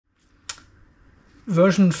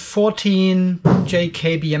version 14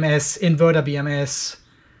 JK-BMS Inverter BMS.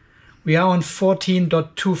 We are on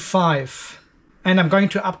 14.25 and I'm going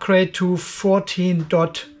to upgrade to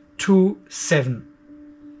 14.27.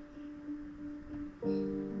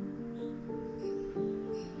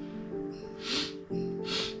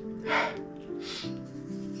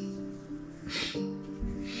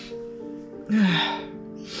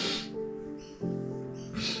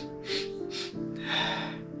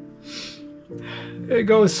 There it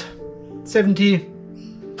goes. 70,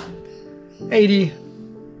 80,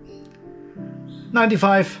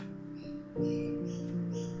 95.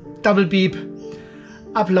 Double beep.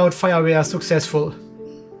 Upload firmware successfully.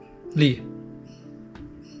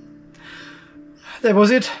 That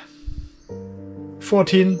was it.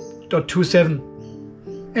 14.27.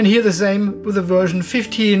 And here the same with the version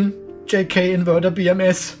 15 JK-Inverter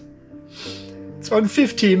BMS. It's on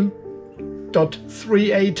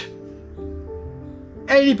 15.38.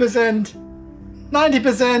 80%,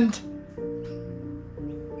 90%,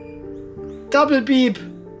 double beep,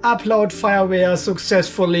 upload firmware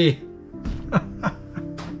successfully.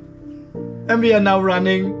 And we are now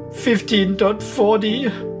running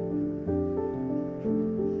 15.40.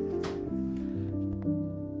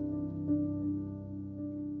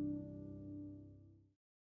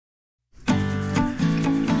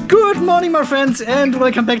 Good morning, my friends, and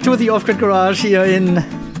welcome back to the Off-Grid Garage here in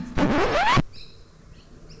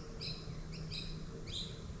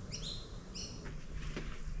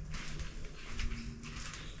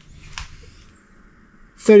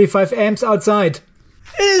 35 amps outside.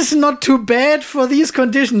 It is not too bad for these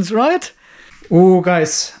conditions, right? Oh,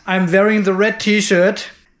 guys, I'm wearing the red t-shirt.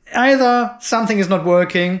 Either something is not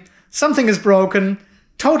working, something is broken,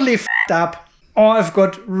 totally f***ed up, or I've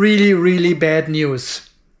got really, really bad news.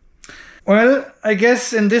 Well, I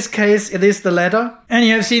guess in this case it is the latter. And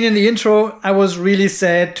you have seen in the intro, I was really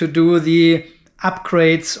sad to do the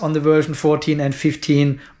upgrades on the version 14 and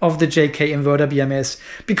 15 of the JK-Inverter BMS,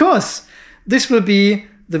 because this will be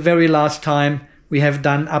the very last time we have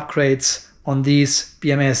done upgrades on these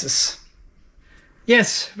BMSs.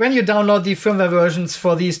 Yes, when you download the firmware versions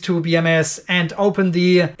for these two BMS and open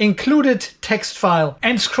the included text file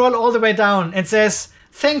and scroll all the way down, it says,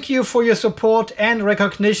 "Thank you for your support and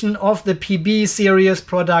recognition of the PB series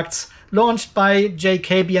products launched by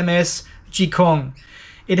JK-BMS JIKONG.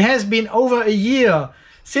 It has been over a year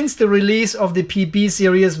since the release of the PB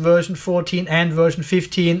series version 14 and version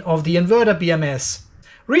 15 of the Inverter BMS.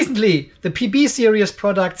 Recently, the PB series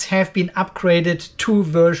products have been upgraded to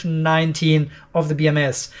version 19 of the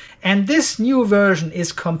BMS, and this new version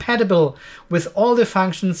is compatible with all the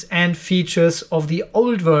functions and features of the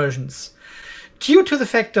old versions. Due to the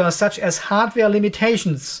factors such as hardware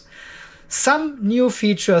limitations, some new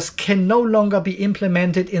features can no longer be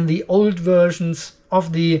implemented in the old versions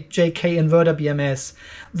of the JK-Inverter BMS.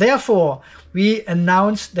 Therefore, we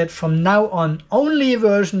announced that from now on, only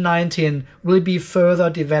version 19 will be further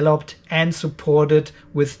developed and supported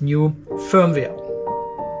with new firmware."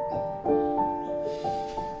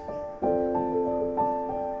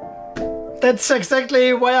 That's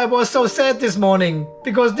exactly why I was so sad this morning,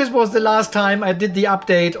 because this was the last time I did the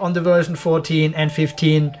update on the version 14 and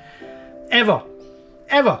 15 ever.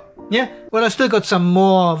 Yeah, well, I still got some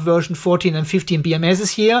more version 14 and 15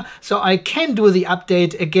 BMSs here, so I can do the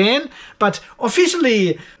update again, but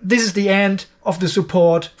officially this is the end of the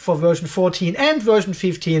support for version 14 and version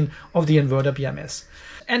 15 of the Inverter BMS.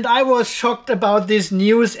 And I was shocked about this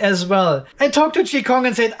news as well. I talked to JIKONG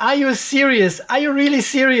and said, "Are you serious? Are you really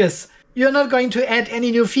serious? You're not going to add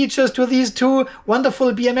any new features to these two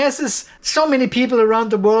wonderful BMSs so many people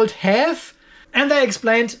around the world have?" And they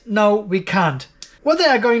explained, "No, we can't." What they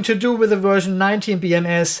are going to do with the version 19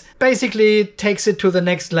 BMS basically takes it to the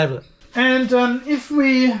next level. And if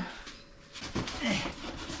we...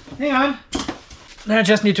 Hang on. I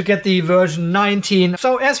just need to get the version 19.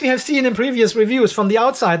 So as we have seen in previous reviews, from the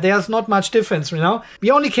outside there's not much difference, you know.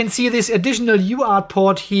 We only can see this additional UART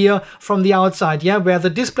port here from the outside, yeah, where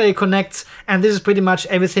the display connects, and this is pretty much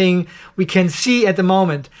everything we can see at the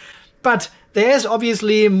moment. But there is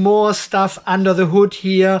obviously more stuff under the hood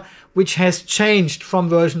here, which has changed from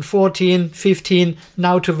version 14, 15,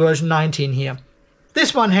 now to version 19 here.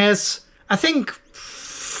 This one has, I think,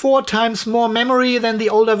 4 times more memory than the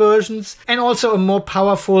older versions, and also a more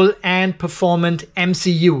powerful and performant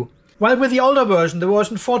MCU. While with the older version, the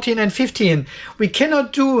version 14 and 15, we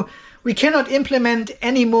cannot implement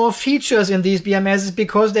any more features in these BMSs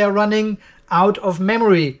because they are running out of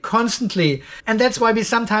memory constantly. And that's why we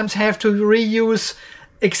sometimes have to reuse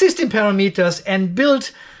existing parameters and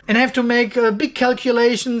build and have to make big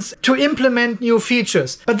calculations to implement new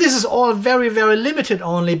features. But this is all very, very limited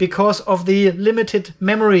only because of the limited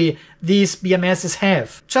memory these BMSs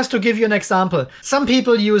have. Just to give you an example, some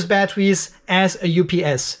people use batteries as a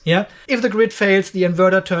UPS. Yeah? If the grid fails, the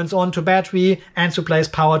inverter turns on to battery and supplies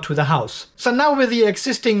power to the house. So now with the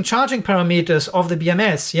existing charging parameters of the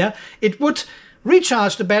BMS, yeah, it would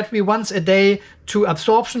recharge the battery once a day to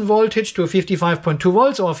absorption voltage to 55.2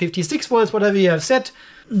 volts or 56 volts, whatever you have set.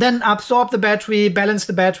 Then absorb the battery, balance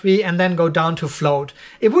the battery, and then go down to float.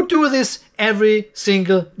 It would do this every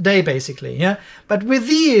single day, basically. Yeah. But with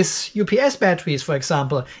these UPS batteries, for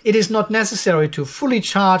example, it is not necessary to fully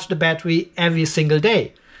charge the battery every single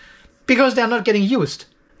day because they are not getting used.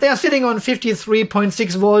 They are sitting on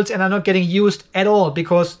 53.6 volts and are not getting used at all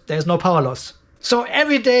because there's no power loss. So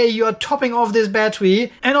every day you are topping off this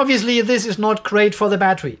battery, and obviously this is not great for the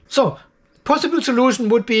battery. So possible solution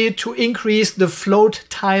would be to increase the float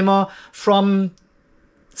timer from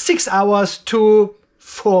 6 hours to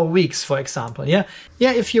 4 weeks, for example. Yeah,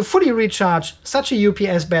 if you fully recharge such a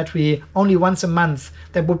UPS battery only once a month,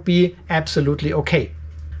 that would be absolutely okay.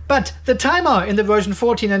 But the timer in the version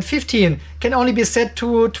 14 and 15 can only be set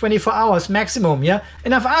to 24 hours maximum. Yeah,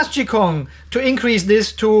 and I've asked JIKONG to increase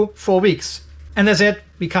this to 4 weeks. And they said,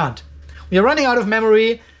 we can't. We are running out of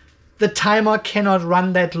memory. The timer cannot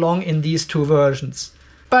run that long in these two versions.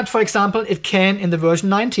 But for example, it can in the version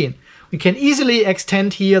 19. We can easily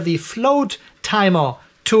extend here the float timer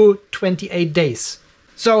to 28 days.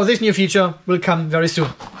 So this new feature will come very soon.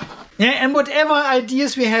 Yeah, and whatever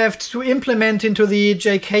ideas we have to implement into the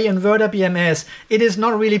JK-Inverter BMS, it is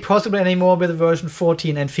not really possible anymore with version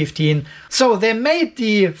 14 and 15. So they made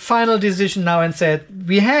the final decision now and said,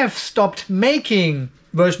 we have stopped making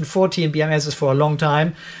version 14 BMSs for a long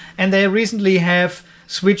time, and they recently have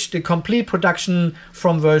switched the complete production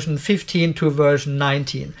from version 15 to version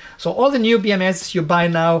 19. So all the new BMSs you buy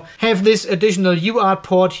now have this additional UART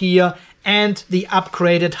port here and the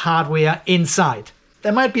upgraded hardware inside.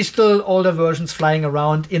 There might be still older versions flying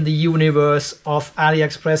around in the universe of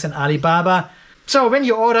AliExpress and Alibaba. So when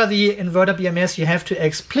you order the Inverter BMS, you have to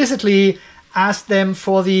explicitly ask them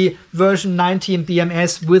for the version 19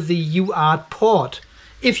 BMS with the UART port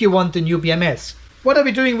if you want the new BMS. What are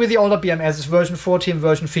we doing with the older BMSs, version 14,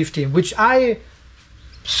 version 15, which I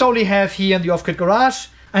solely have here in the off-grid garage?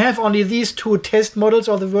 I have only these two test models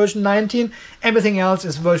of the version 19. Everything else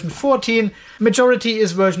is version 14. Majority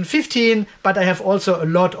is version 15, but I have also a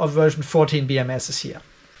lot of version 14 BMSs here.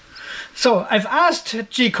 So I've asked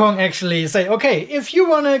JIKONG actually, say, okay, if you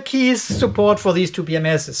want to keep support for these two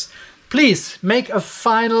BMSs, please make a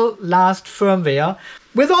final last firmware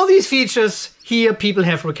with all these features here people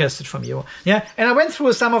have requested from you. Yeah, and I went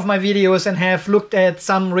through some of my videos and have looked at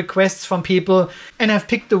some requests from people and have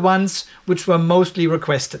picked the ones which were mostly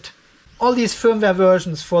requested. All these firmware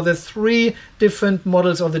versions for the 3 different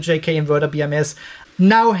models of the JK-Inverter BMS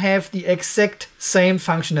now have the exact same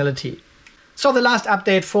functionality. So the last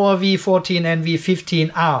update for V14 and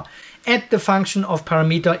V15 are add the function of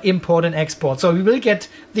parameter import and export. So we will get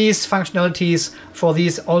these functionalities for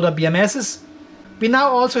these older BMSs. We now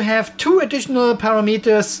also have 2 additional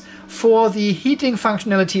parameters for the heating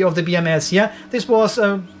functionality of the BMS. Yeah, this was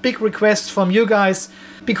a big request from you guys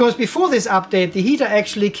because before this update, the heater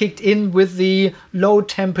actually kicked in with the low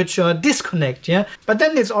temperature disconnect. Yeah, but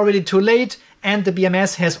then it's already too late and the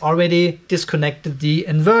BMS has already disconnected the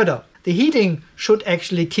inverter. The heating should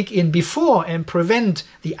actually kick in before and prevent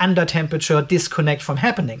the under temperature disconnect from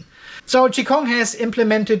happening. So JIKONG has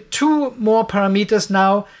implemented 2 more parameters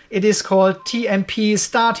now. It is called TMP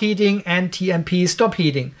start heating and TMP stop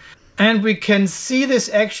heating. And we can see this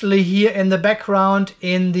actually here in the background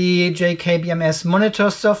in the JK-BMS monitor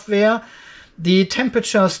software. The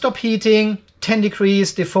temperature stop heating 10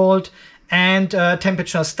 degrees default and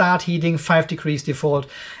temperature start heating 5 degrees default.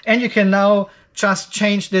 And you can now just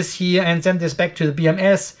change this here and send this back to the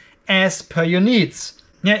BMS as per your needs.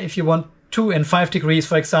 Yeah, if you want 2 and 5 degrees,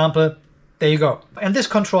 for example, there you go. And this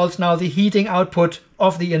controls now the heating output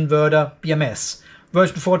of the inverter BMS,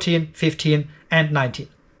 version 14, 15, and 19.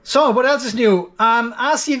 So what else is new?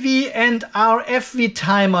 RCV and RFV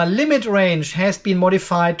timer limit range has been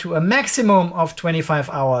modified to a maximum of 25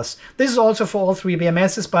 hours. This is also for all 3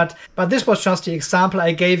 BMSs, but this was just the example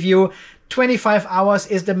I gave you. 25 hours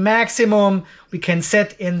is the maximum we can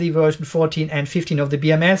set in the version 14 and 15 of the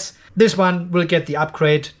BMS. This one will get the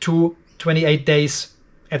upgrade to 28 days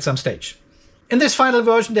at some stage. In this final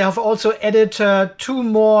version, they have also added 2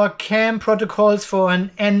 more CAN protocols for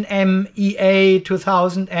an NMEA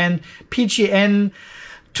 2000 and PGN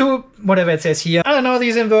to whatever it says here. I don't know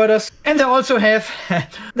these inverters. And they also have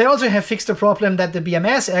fixed the problem that the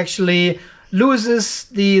BMS actually loses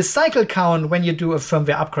the cycle count when you do a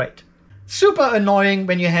firmware upgrade. Super annoying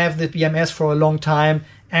when you have the BMS for a long time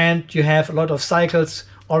and you have a lot of cycles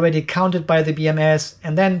already counted by the BMS,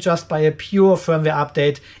 and then just by a pure firmware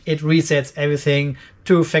update, it resets everything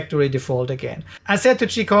to factory default again. I said to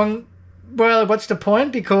JIKONG, well, what's the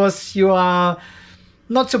point? Because you are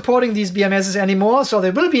not supporting these BMSs anymore, so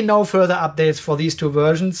there will be no further updates for these two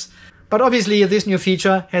versions. But obviously this new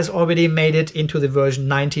feature has already made it into the version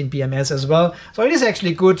 19 BMS as well. So it is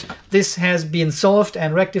actually good. This has been solved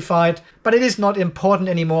and rectified, but it is not important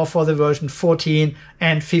anymore for the version 14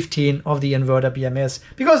 and 15 of the Inverter BMS,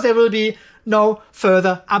 because there will be no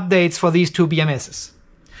further updates for these two BMSs.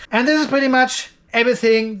 And this is pretty much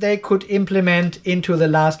everything they could implement into the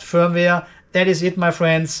last firmware. That is it, my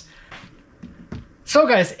friends. So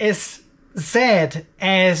guys, as sad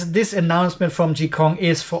as this announcement from JIKONG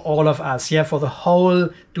is for all of us, yeah, for the whole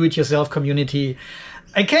do-it-yourself community,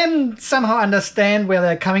 I can somehow understand where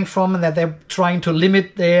they're coming from and that they're trying to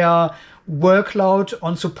limit their workload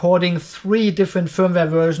on supporting 3 different firmware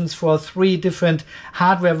versions for 3 different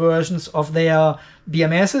hardware versions of their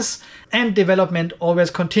BMSs, and development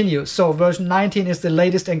always continues. So version 19 is the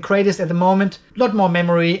latest and greatest at the moment, a lot more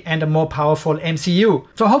memory and a more powerful MCU.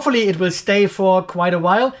 So hopefully it will stay for quite a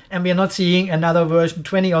while and we are not seeing another version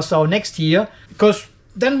 20 or so next year, because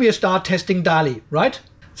then we start testing DALI, right?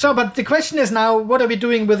 So, but the question is now, what are we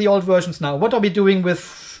doing with the old versions now? What are we doing with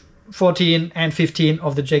 14 and 15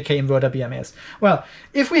 of the JK-Inverter BMS? Well,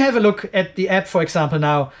 if we have a look at the app, for example,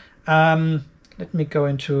 now, let me go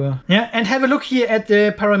into, and have a look here at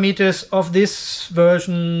the parameters of this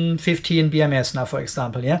version 15 BMS now, for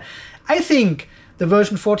example, I think the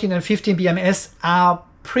version 14 and 15 BMS are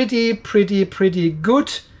pretty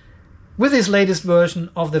good with this latest version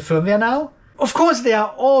of the firmware now. Of course, there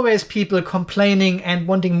are always people complaining and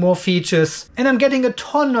wanting more features. And I'm getting a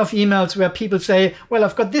ton of emails where people say, well,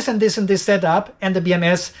 I've got this and this and this set up and the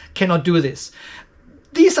BMS cannot do this.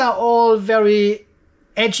 These are all very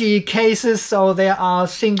edgy cases, so there are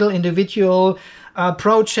single individual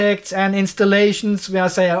projects and installations where I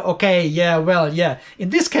say, okay, in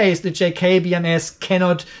this case the JK-BMS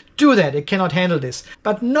cannot do that, it cannot handle this.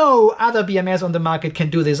 But no other BMS on the market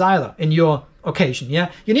can do this either in your occasion.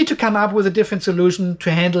 You need to come up with a different solution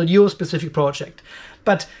to handle your specific project.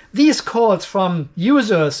 But these calls from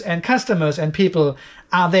users and customers and people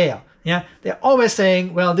are there. They're always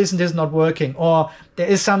saying, well, this and this is not working, or there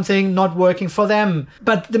is something not working for them.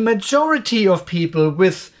 But the majority of people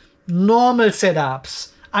with normal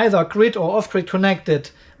setups, either grid or off-grid connected,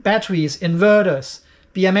 batteries, inverters,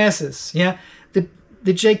 BMSs,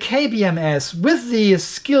 the JK-BMS with the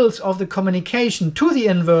skills of the communication to the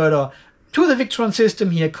inverter, to the Victron system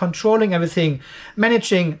here, controlling everything,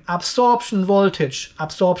 managing absorption voltage,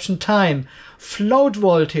 absorption time, float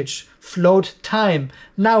voltage, float time.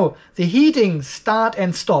 Now, the heating start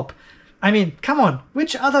and stop. I mean, come on,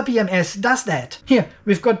 which other BMS does that? Here,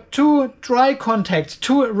 we've got 2 dry contacts,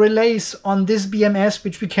 2 relays on this BMS,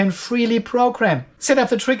 which we can freely program. Set up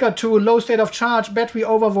the trigger to low state of charge, battery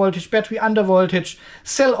over voltage, battery under voltage,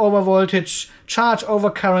 cell over voltage, charge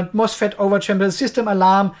over current, MOSFET over chamber, system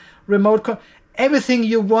alarm, remote everything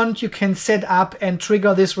you want you can set up and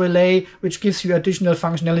trigger this relay, which gives you additional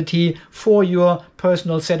functionality for your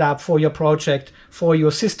personal setup, for your project, for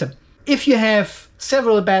your system. If you have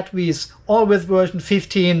several batteries, all with version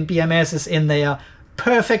 15 BMSs in there,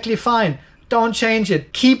 perfectly fine. Don't change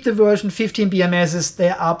it. Keep the version 15 BMSs. They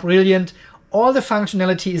are brilliant. All the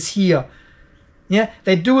functionality is here.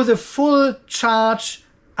 They do the full charge,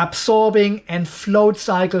 absorbing and float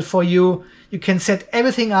cycle for you. You can set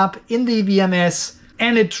everything up in the BMS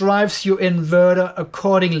and it drives your inverter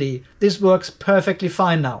accordingly. This works perfectly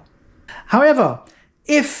fine now. However,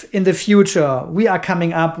 if in the future we are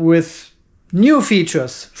coming up with new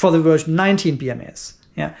features for the version 19 BMS,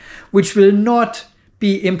 which will not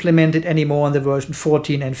be implemented anymore on the version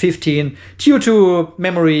 14 and 15 due to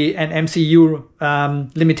memory and MCU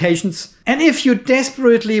limitations. And if you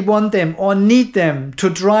desperately want them or need them to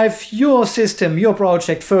drive your system, your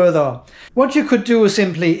project further, what you could do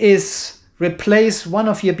simply is replace one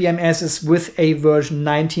of your BMSs with a version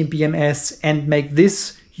 19 BMS and make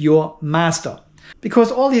this your master.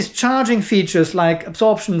 Because all these charging features like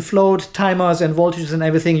absorption, float, timers and voltages and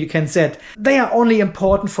everything you can set, they are only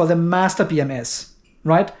important for the master BMS.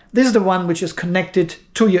 right? This is the one which is connected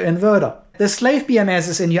to your inverter. The slave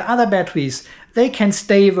BMSs in your other batteries, they can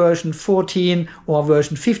stay version 14 or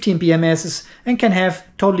version 15 BMSs and can have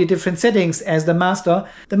totally different settings as the master.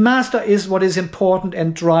 The master is what is important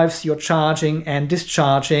and drives your charging and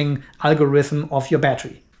discharging algorithm of your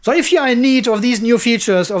battery. So if you are in need of these new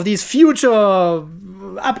features, of these future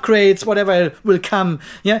upgrades, whatever will come,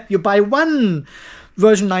 yeah, you buy one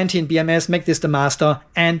version 19 BMS, make this the master,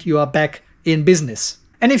 and you are back in business.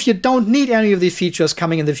 And if you don't need any of these features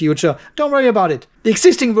coming in the future, don't worry about it. The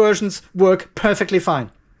existing versions work perfectly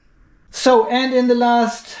fine. So, and in the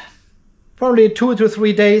last probably 2 to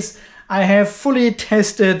 3 days, I have fully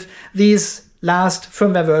tested these last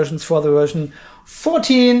firmware versions for the version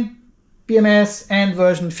 14 BMS and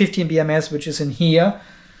version 15 BMS, which is in here.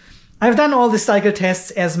 I've done all the cycle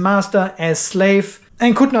tests as master, as slave,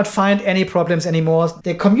 and could not find any problems anymore.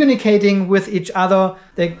 They're communicating with each other.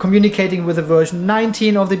 They're communicating with the version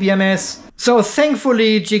 19 of the BMS. So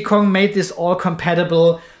thankfully, JIKONG made this all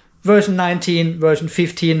compatible. Version 19, version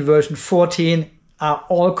 15, version 14 are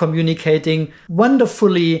all communicating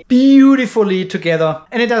wonderfully, beautifully together.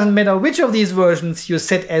 And it doesn't matter which of these versions you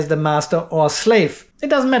set as the master or slave. It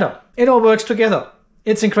doesn't matter. It all works together.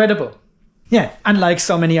 It's incredible. Yeah, unlike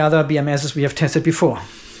so many other BMSs we have tested before.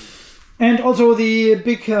 And also the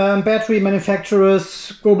big battery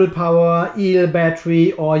manufacturers, Global Power, EL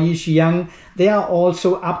Battery or JK-Inverter, they are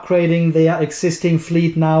also upgrading their existing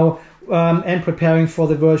fleet now and preparing for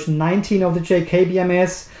the version 19 of the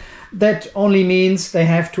JK-BMS. That only means they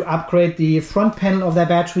have to upgrade the front panel of their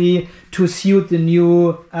battery to suit the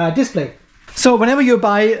new display. So whenever you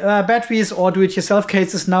buy batteries or do-it-yourself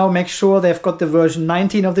cases now, make sure they've got the version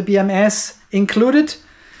 19 of the BMS included.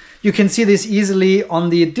 You can see this easily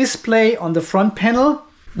on the display on the front panel.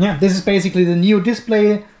 Yeah, this is basically the new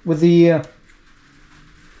display with the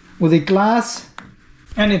glass,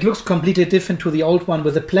 and it looks completely different to the old one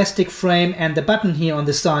with the plastic frame and the button here on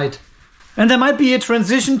the side. And there might be a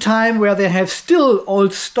transition time where they have still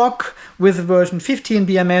old stock with version 15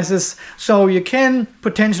 BMSs, so you can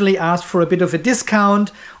potentially ask for a bit of a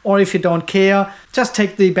discount, or if you don't care, just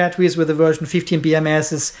take the batteries with the version 15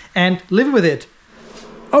 BMSs and live with it.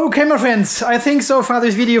 Okay, my friends, I think so far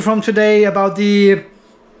this video from today about the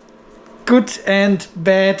good and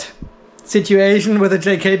bad situation with the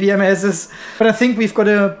JK-BMSs. But I think we've got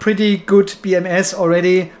a pretty good BMS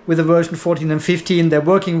already with the version 14 and 15. They're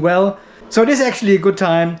working well. So it is actually a good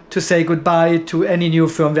time to say goodbye to any new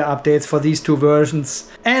firmware updates for these two versions.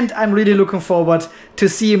 And I'm really looking forward to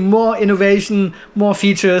see more innovation, more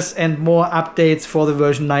features and more updates for the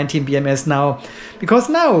version 19 BMS now. Because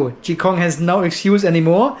now JIKONG has no excuse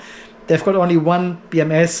anymore. They've got only one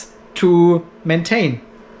BMS to maintain.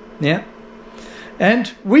 Yeah. And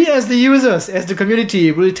we as the users, as the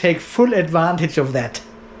community, will take full advantage of that.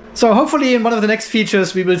 So hopefully in one of the next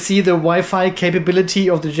features we will see the Wi-Fi capability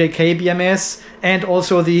of the JK-BMS and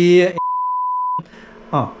also the...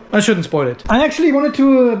 Oh, I shouldn't spoil it. I actually wanted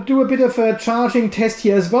to do a bit of a charging test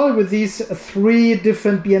here as well with these 3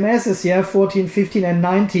 different BMSs here, 14, 15 and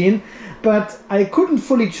 19. But I couldn't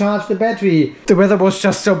fully charge the battery. The weather was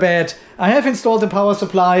just so bad. I have installed the power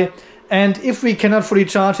supply, and if we cannot fully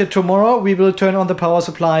charge it tomorrow, we will turn on the power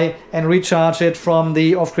supply and recharge it from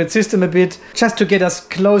the off-grid system a bit, just to get us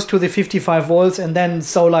close to the 55 volts, and then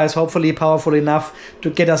solar is hopefully powerful enough to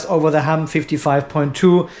get us over the hump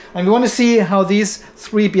 55.2. And we want to see how these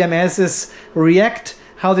 3 BMSs react,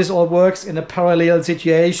 how this all works in a parallel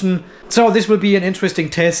situation. So this will be an interesting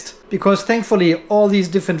test, because thankfully all these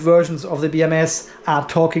different versions of the BMS are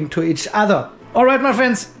talking to each other. Alright, my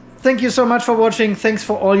friends. Thank you so much for watching. Thanks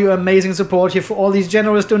for all your amazing support here, for all these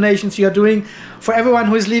generous donations you are doing, for everyone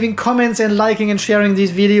who is leaving comments and liking and sharing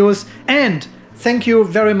these videos. And thank you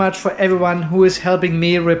very much for everyone who is helping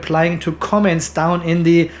me replying to comments down in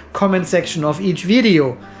the comment section of each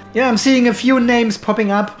video. Yeah, I'm seeing a few names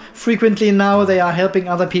popping up frequently now. They are helping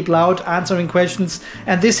other people out, answering questions,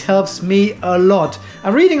 and this helps me a lot.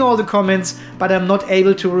 I'm reading all the comments, but I'm not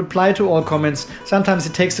able to reply to all comments. Sometimes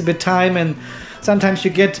it takes a bit of time, and sometimes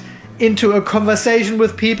you get into a conversation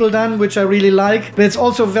with people then, which I really like. But it's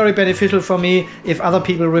also very beneficial for me if other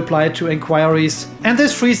people reply to inquiries. And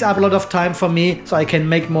this frees up a lot of time for me, so I can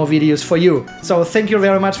make more videos for you. So thank you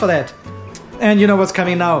very much for that. And you know what's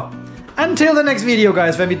coming now. Until the next video,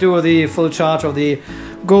 guys, when we do the full charge of the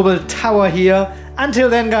global tower here. Until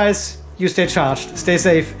then, guys, you stay charged, stay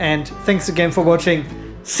safe, and thanks again for watching.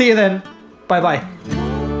 See you then. Bye-bye.